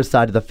the other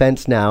side of the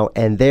fence now,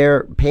 and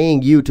they're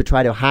paying you to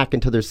try to hack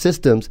into their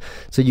systems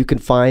so you can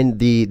find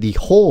the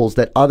holes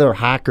that other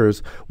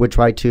hackers would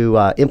try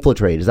to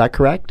infiltrate. Is that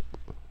correct?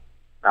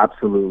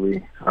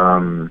 Absolutely.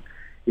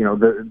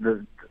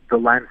 The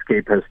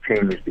landscape has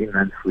changed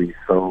immensely,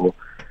 so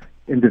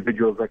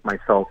individuals like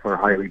myself are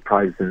highly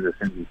prized in this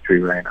industry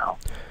right now.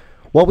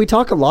 Well, we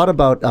talk a lot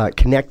about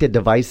connected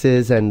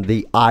devices and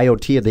the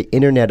IoT, or the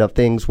Internet of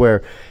Things,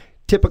 where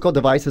typical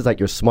devices like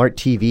your smart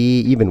TV,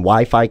 even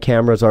Wi-Fi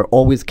cameras are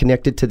always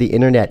connected to the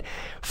Internet.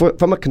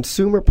 From a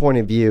consumer point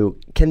of view,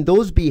 can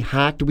those be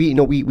hacked? We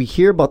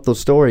hear about those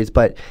stories,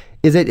 but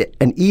is it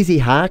an easy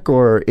hack,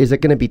 or is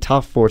it going to be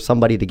tough for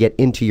somebody to get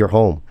into your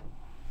home?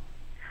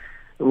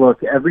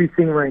 Look,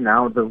 everything right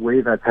now, the way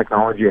that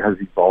technology has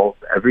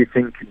evolved,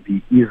 everything can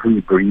be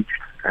easily breached,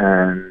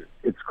 and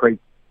it's quite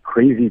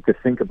crazy to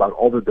think about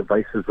all the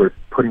devices we're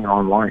putting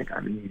online.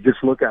 I mean, you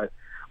just look at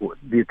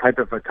the type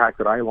of attack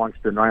that I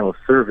launched, denial of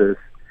service,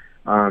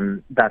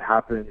 that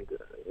happened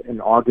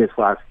in August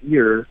last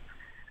year.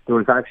 There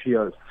was actually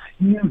a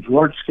huge,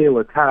 large-scale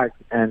attack,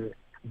 and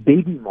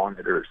baby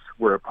monitors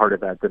were a part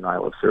of that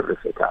denial of service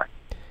attack.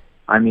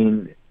 I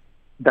mean,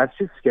 that's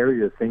just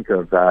scary to think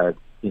of, that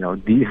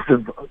these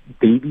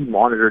baby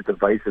monitor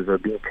devices are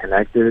being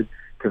connected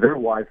to their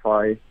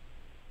Wi-Fi,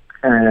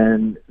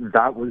 and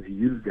that was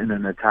used in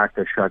an attack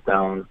to shut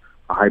down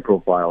a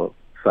high-profile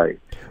site.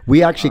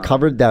 We actually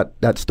covered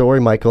that story,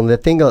 Michael. And the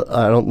thing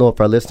I don't know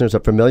if our listeners are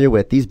familiar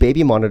with, these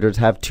baby monitors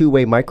have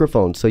two-way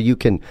microphones, so you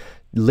can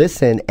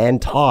listen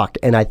and talk.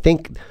 And I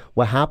think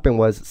what happened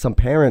was some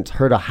parents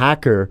heard a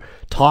hacker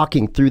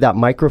talking through that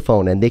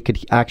microphone, and they could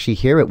actually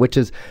hear it, which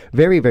is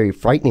very, very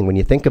frightening when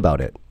you think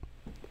about it.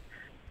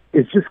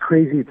 It's just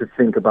crazy to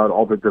think about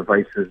all the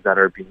devices that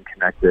are being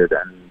connected,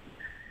 and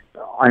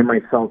I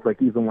myself,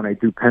 like even when I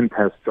do pen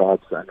test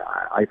jobs, and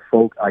I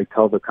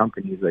tell the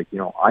companies, like,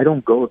 I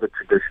don't go the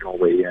traditional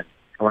way in. And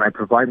when I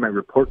provide my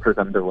report for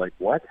them, they're like,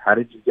 "What? How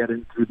did you get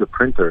in through the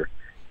printer?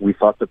 We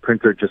thought the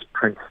printer just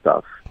prints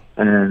stuff."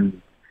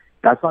 And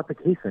that's not the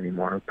case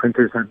anymore.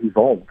 Printers have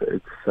evolved.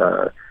 It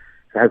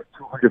has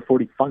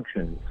 240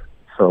 functions.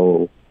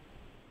 So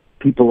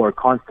people are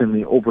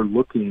constantly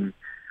overlooking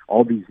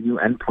all these new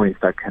endpoints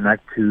that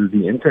connect to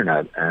the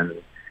internet, and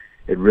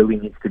it really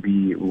needs to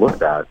be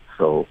looked at.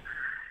 So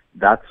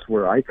that's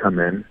where I come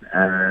in,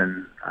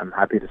 and I'm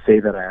happy to say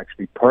that I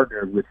actually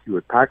partnered with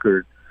Hewlett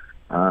Packard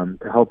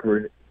to help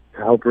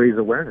raise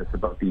awareness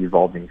about the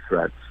evolving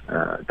threats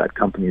that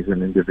companies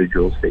and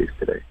individuals face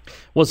today.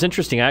 Well, it's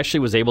interesting. I actually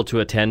was able to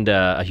attend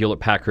a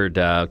Hewlett Packard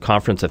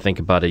conference, I think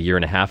about a year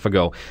and a half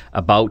ago,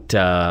 about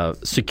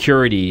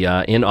security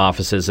in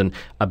offices. And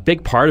a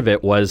big part of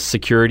it was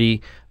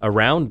security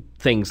around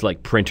things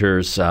like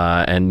printers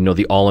and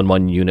the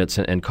all-in-one units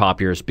and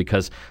copiers,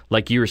 because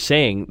like you were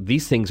saying,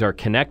 these things are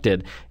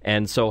connected,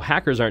 and so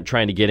hackers aren't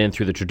trying to get in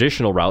through the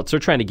traditional routes. They're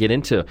trying to get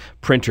into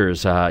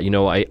printers.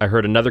 I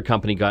heard another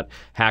company got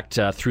hacked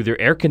through their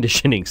air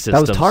conditioning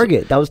systems.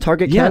 That was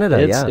Target Canada.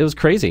 It was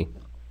crazy.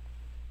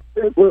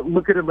 Well,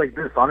 look at it like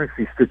this.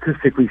 Honestly,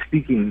 statistically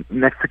speaking,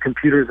 next to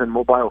computers and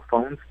mobile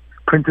phones,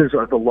 printers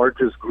are the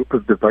largest group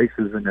of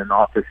devices in an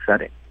office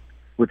setting,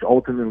 which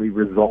ultimately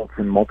results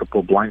in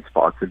multiple blind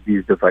spots if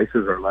these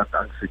devices are left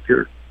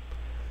unsecured.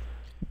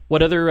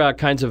 What other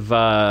kinds of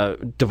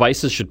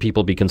devices should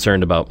people be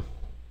concerned about?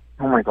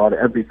 Oh my God,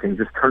 everything.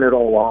 Just turn it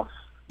all off.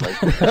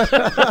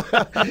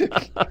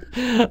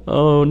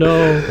 Oh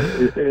no.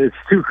 It's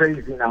too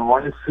crazy now.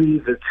 Honestly,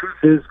 the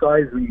truth is,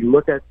 guys, when you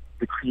look at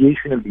the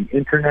creation of the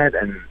internet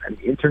and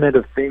the Internet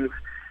of Things,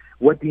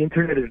 what the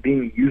internet is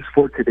being used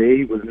for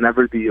today was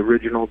never the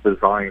original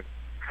design.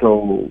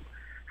 So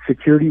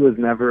security was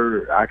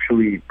never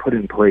actually put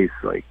in place.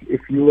 Like,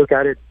 if you look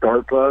at it,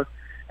 DARPA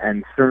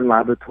and CERN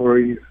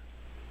laboratories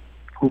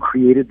who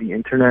created the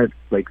internet,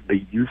 like, the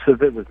use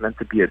of it was meant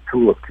to be a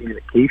tool of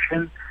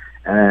communication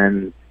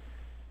and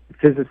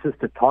physicists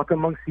to talk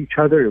amongst each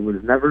other.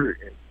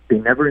 They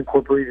never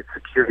incorporated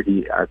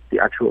security at the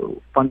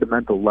actual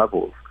fundamental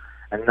levels.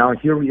 And now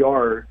here we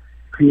are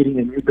creating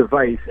a new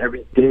device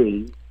every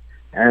day,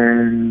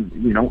 and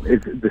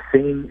it's the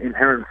same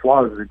inherent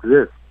flaws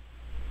exist.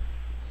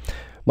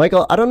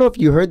 Michael, I don't know if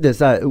you heard this.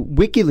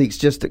 WikiLeaks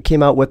just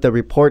came out with a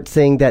report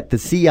saying that the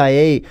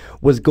CIA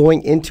was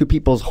going into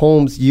people's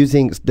homes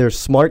using their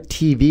smart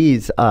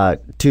TVs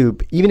to,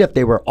 even if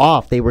they were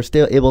off, they were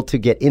still able to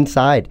get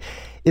inside.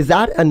 Is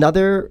that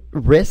another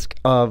risk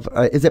of,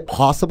 is it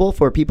possible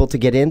for people to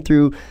get in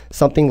through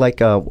something like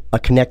a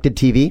connected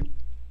TV?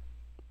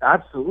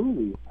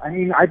 Absolutely. I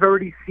mean, I've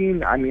already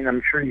seen,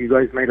 I'm sure you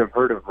guys might have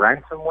heard of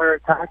ransomware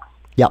attacks.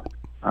 Yeah.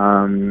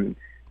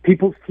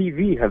 People's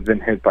TV have been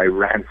hit by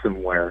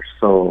ransomware,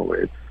 so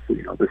it's,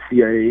 the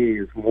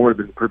CIA is more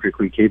than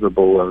perfectly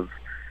capable of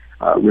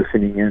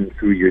listening in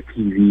through your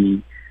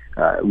TV,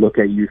 look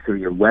at you through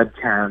your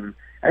webcam.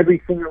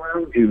 Everything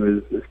around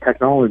you is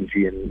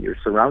technology, and you're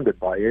surrounded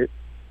by it,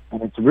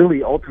 and it's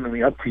really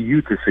ultimately up to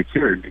you to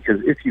secure it, because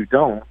if you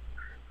don't,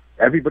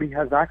 everybody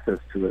has access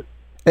to it.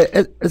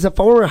 As a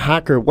former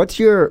hacker, what's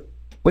your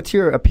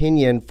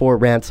opinion for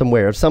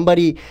ransomware? If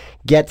somebody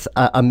gets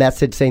a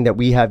message saying that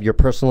we have your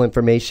personal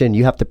information,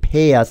 you have to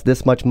pay us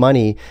this much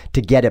money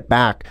to get it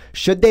back,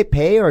 should they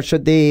pay, or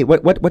should they?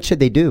 What should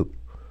they do?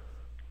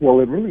 Well,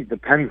 it really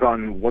depends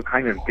on what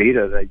kind of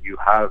data that you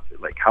have,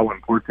 like how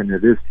important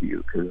it is to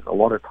you, because a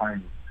lot of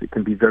times it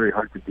can be very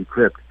hard to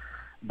decrypt.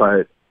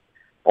 But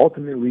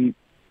ultimately,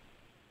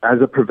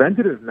 as a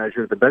preventative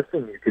measure, the best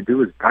thing you could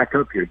do is back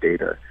up your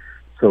data.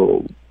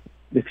 So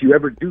if you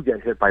ever do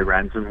get hit by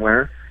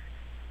ransomware,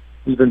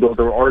 even though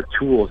there are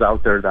tools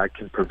out there that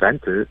can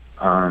prevent it,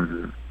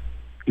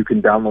 you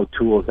can download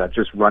tools that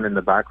just run in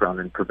the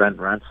background and prevent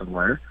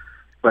ransomware.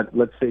 But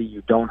let's say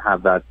you don't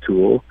have that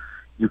tool,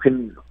 you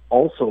can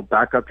also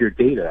back up your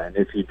data. And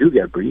if you do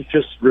get breached,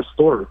 just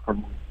restore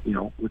from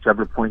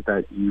whichever point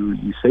that you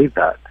saved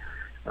that.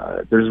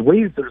 There's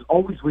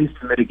always ways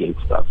to mitigate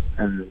stuff,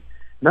 and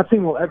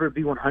nothing will ever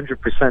be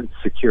 100%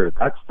 secure.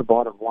 That's the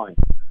bottom line.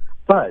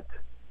 But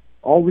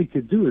all we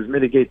could do is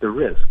mitigate the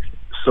risk.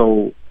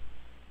 So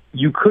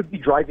you could be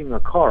driving a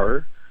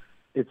car.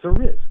 It's a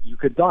risk. You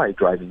could die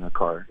driving a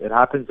car. It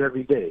happens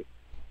every day.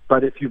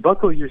 But if you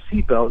buckle your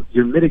seatbelt,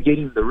 you're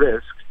mitigating the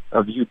risk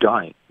of you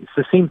dying. It's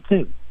the same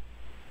thing.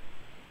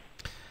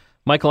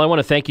 Michael, I want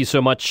to thank you so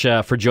much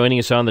for joining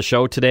us on the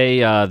show today.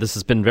 This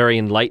has been very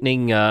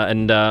enlightening,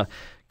 and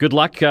good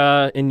luck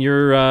in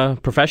your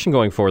profession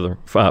going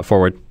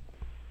forward.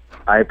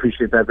 I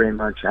appreciate that very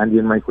much. Andy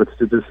and Mike, let's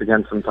do this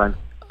again sometime.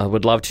 I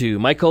would love to.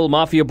 Michael,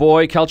 Mafia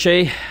Boy,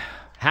 Kelce,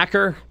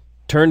 hacker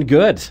turned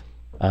good.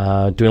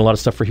 Doing a lot of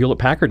stuff for Hewlett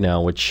Packard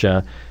now, which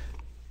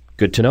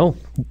good to know.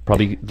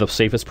 Probably the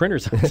safest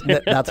printers.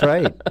 That's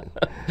right.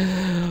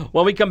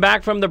 When we come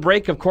back from the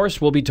break, of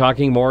course, we'll be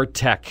talking more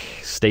tech.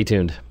 Stay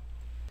tuned.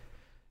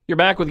 You're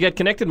back with Get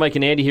Connected. Mike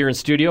and Andy here in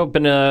studio.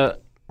 Been a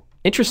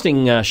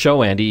Interesting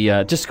show, Andy.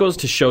 Just goes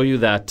to show you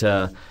that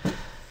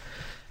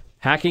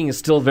hacking is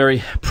still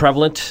very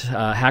prevalent.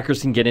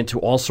 Hackers can get into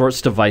all sorts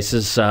of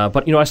devices.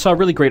 But, I saw a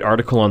really great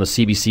article on the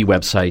CBC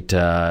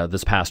website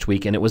this past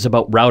week, and it was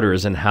about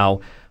routers and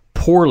how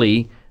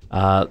poorly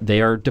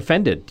they are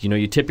defended.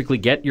 You typically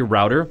get your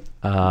router,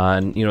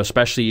 and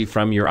especially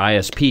from your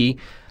ISP,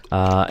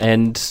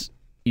 and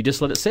you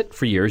just let it sit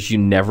for years. You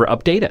never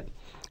update it.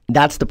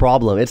 That's the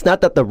problem. It's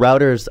not that the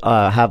routers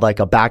have like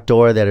a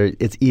backdoor that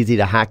it's easy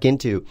to hack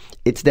into.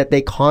 It's that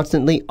they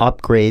constantly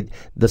upgrade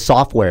the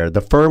software,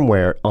 the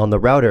firmware on the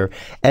router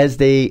as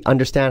they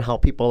understand how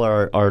people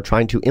are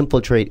trying to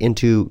infiltrate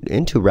into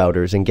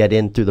routers and get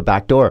in through the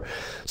back door.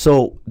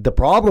 So the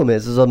problem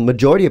is a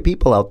majority of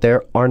people out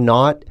there are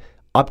not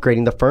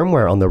upgrading the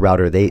firmware on the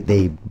router.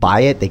 They buy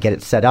it, they get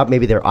it set up.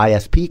 Maybe their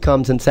ISP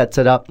comes and sets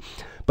it up.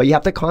 But you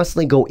have to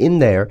constantly go in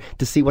there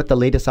to see what the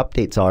latest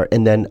updates are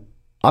and then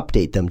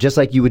update them, just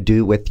like you would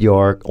do with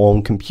your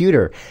own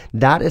computer.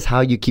 That is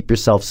how you keep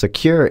yourself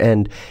secure.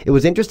 And it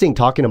was interesting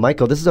talking to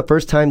Michael. This is the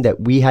first time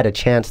that we had a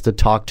chance to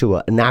talk to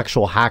an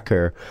actual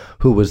hacker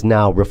who was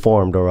now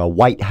reformed, or a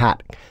white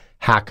hat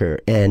hacker.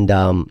 And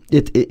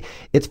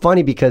it's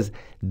funny because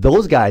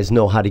those guys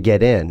know how to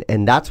get in,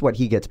 and that's what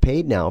he gets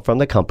paid now from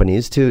the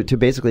companies to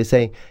basically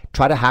say,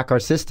 try to hack our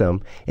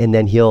system, and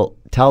then he'll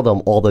tell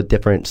them all the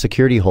different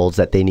security holes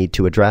that they need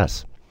to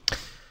address.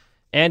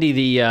 Andy,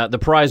 the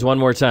prize one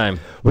more time.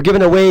 We're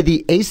giving away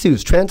the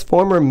Asus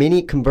Transformer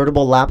Mini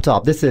Convertible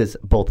Laptop. This is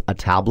both a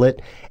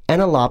tablet and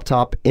a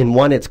laptop in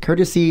one. It's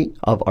courtesy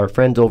of our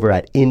friends over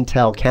at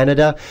Intel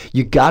Canada.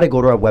 You got to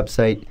go to our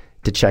website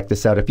to check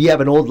this out. If you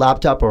have an old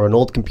laptop or an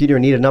old computer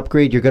and need an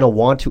upgrade, you're going to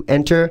want to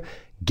enter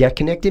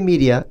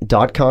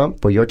getconnectedmedia.com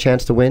for your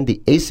chance to win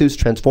the Asus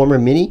Transformer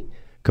Mini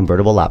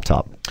Convertible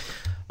Laptop.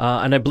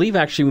 And I believe,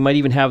 actually, we might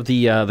even have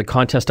the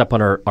contest up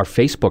on our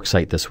Facebook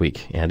site this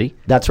week, Andy.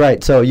 That's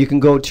right. So you can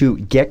go to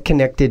Get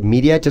Connected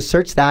Media. Just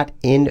search that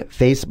in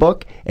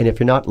Facebook. And if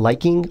you're not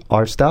liking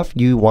our stuff,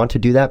 you want to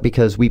do that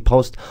because we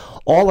post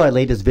all our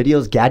latest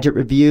videos, gadget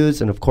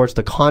reviews, and, of course,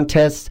 the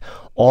contests,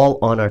 all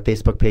on our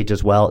Facebook page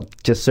as well.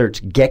 Just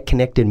search Get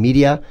Connected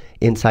Media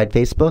inside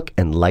Facebook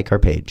and like our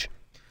page.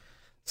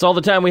 That's all the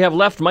time we have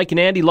left. Mike and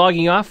Andy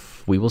logging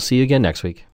off. We will see you again next week.